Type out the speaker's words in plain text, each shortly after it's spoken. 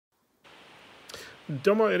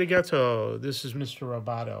Domo arigato. This is Mr.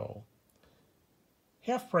 Roboto.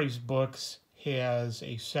 Half Price Books has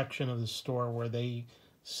a section of the store where they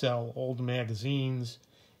sell old magazines,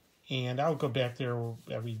 and I'll go back there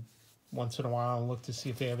every once in a while and look to see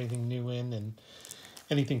if they have anything new in and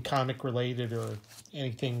anything comic related or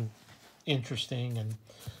anything interesting. And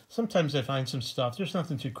sometimes I find some stuff. There's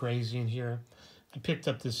nothing too crazy in here. I picked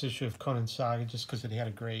up this issue of Conan Saga just because it had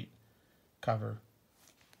a great cover.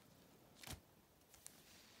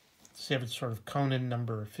 Let's have it sort of Conan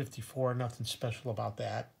number 54. Nothing special about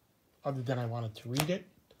that, other than I wanted to read it.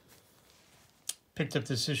 Picked up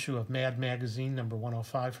this issue of Mad Magazine number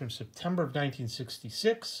 105 from September of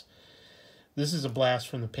 1966. This is a blast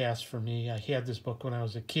from the past for me. I had this book when I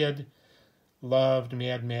was a kid. Loved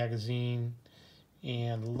Mad Magazine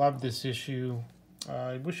and loved this issue.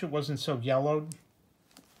 I wish it wasn't so yellowed.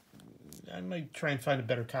 I might try and find a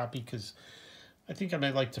better copy because I think I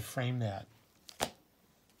might like to frame that.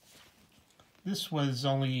 This was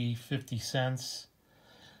only 50 cents.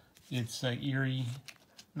 It's Erie,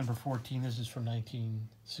 number 14. This is from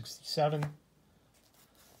 1967.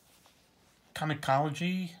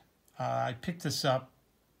 Comicology. I picked this up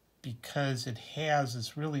because it has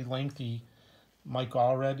this really lengthy Mike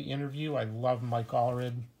Allred interview. I love Mike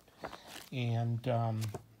Allred. And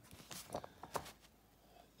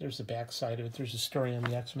there's the back side of it. There's a story on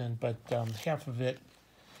the X-Men, but half of it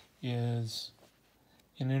is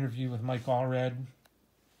an interview with Mike Allred.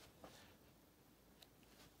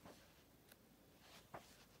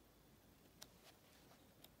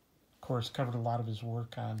 Of course, covered a lot of his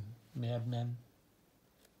work on Mad Men.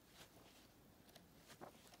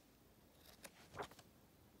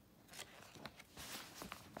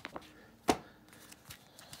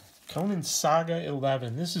 Conan Saga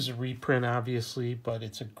 11. This is a reprint, obviously, but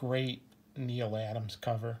it's a great Neil Adams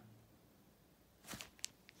cover.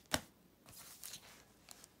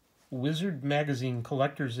 Wizard Magazine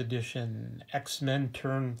Collector's Edition, X-Men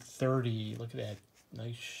Turn 30. Look at that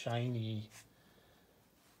nice, shiny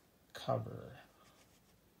cover.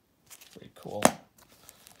 Very cool.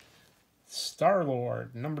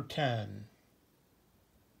 Star-Lord, number 10.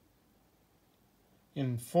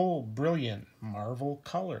 In full, brilliant Marvel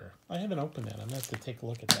color. I haven't opened that. I'm going to have to take a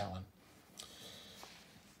look at that one.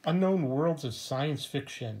 Unknown Worlds of Science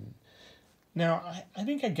Fiction. Now, I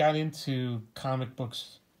think I got into comic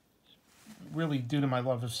books really due to my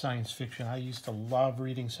love of science fiction. I used to love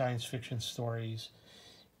reading science fiction stories.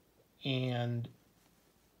 And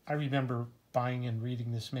I remember buying and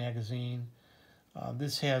reading this magazine.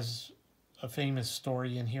 This has a famous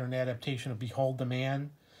story in here, an adaptation of Behold the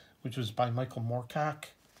Man, which was by Michael Moorcock.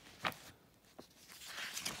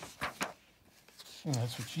 Oh,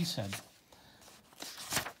 that's what she said.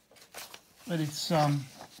 But it's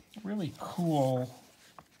really cool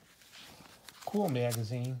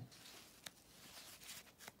magazine.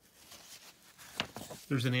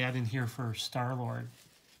 There's an ad in here for Star-Lord.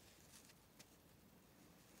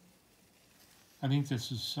 I think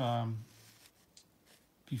this is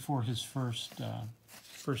before his first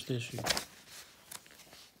issue.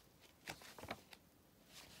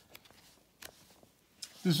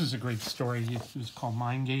 This is a great story. It was called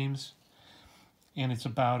Mind Games, and it's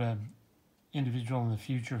about an individual in the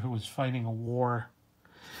future who was fighting a war.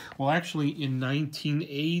 Well, actually, in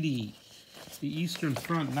 1980, the Eastern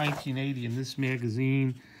Front, 1980, and this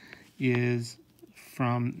magazine is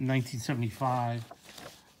from 1975.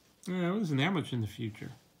 Yeah, it wasn't that much in the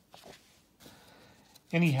future.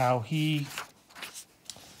 Anyhow,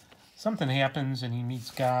 something happens, and he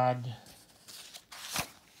meets God.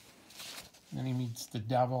 Then he meets the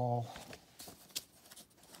devil.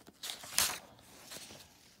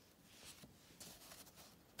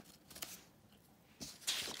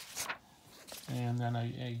 And then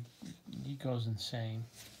he goes insane.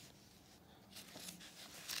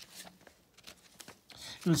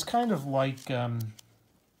 It was kind of like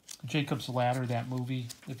Jacob's Ladder, that movie,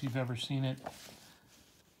 if you've ever seen it,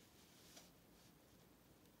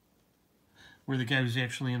 where the guy was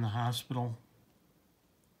actually in the hospital.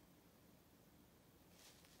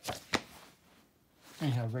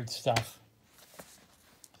 Anyhow, great stuff.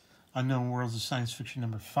 Unknown Worlds of Science Fiction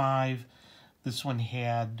number 5. This one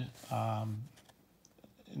had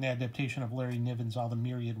an adaptation of Larry Niven's All the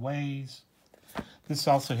Myriad Ways. This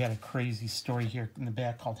also had a crazy story here in the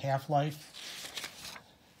back called Half-Life.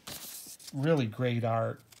 Really great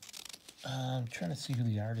art. I'm trying to see who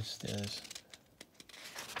the artist is.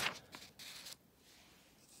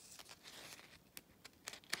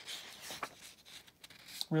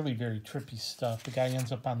 Really very trippy stuff. The guy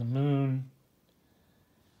ends up on the moon,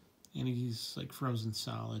 and he's like frozen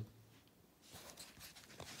solid.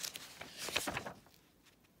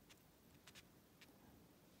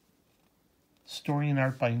 Story and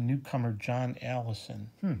art by newcomer John Allison.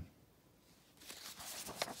 Let's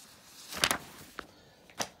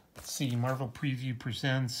see. Marvel Preview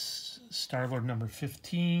presents Star-Lord number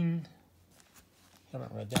 15.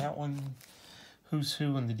 Haven't read that one. Who's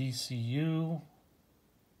Who in the DCU.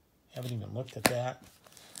 Haven't even looked at that.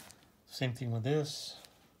 Same thing with this.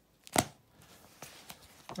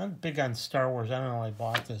 I'm big on Star Wars. I don't know why I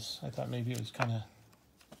bought this. I thought maybe it was kind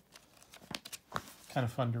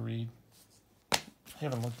of fun to read. I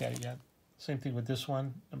haven't looked at it yet. Same thing with this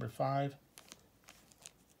one, number 5.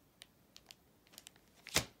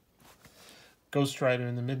 Ghost Rider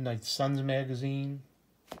in the Midnight Suns magazine.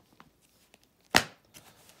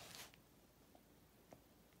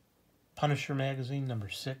 Punisher magazine, number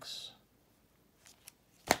 6.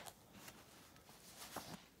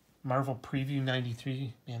 Marvel Preview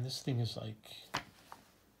 93. Man, this thing is like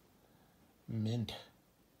mint.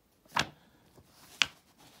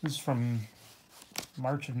 This is from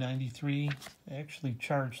March of 93. I actually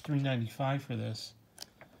charged $3.95 for this.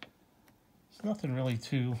 There's nothing really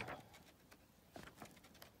too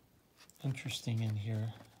interesting in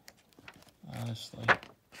here, honestly.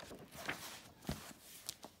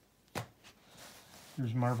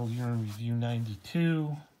 Here's Marvel Year in Review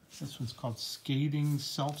 92. This one's called Scathing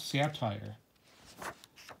Self-Satire.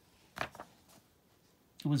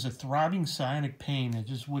 It was a throbbing psionic pain that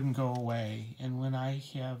just wouldn't go away. And when I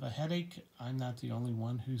have a headache, I'm not the only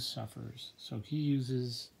one who suffers. So he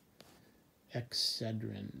uses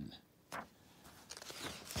Excedrin.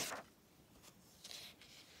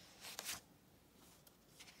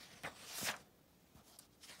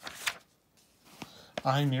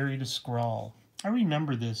 I Married a Skrull. I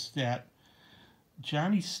remember this, that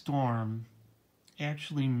Johnny Storm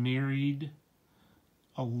actually married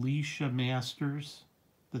Alicia Masters,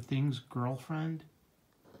 the Thing's girlfriend,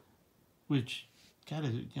 which got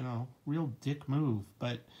a, real dick move.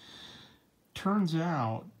 But turns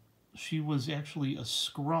out she was actually a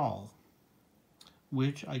Skrull,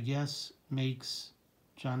 which I guess makes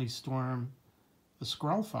Johnny Storm a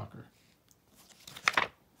Skrull fucker.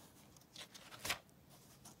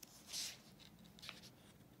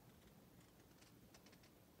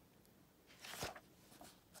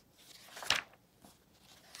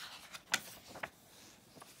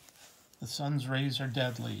 The sun's rays are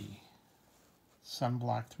deadly.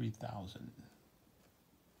 Sunblock 3000.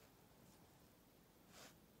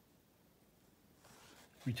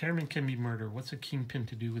 Retirement can be murder. What's a kingpin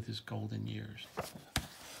to do with his golden years?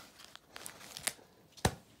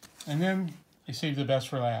 And then I saved the best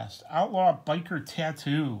for last. Outlaw Biker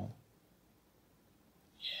Tattoo.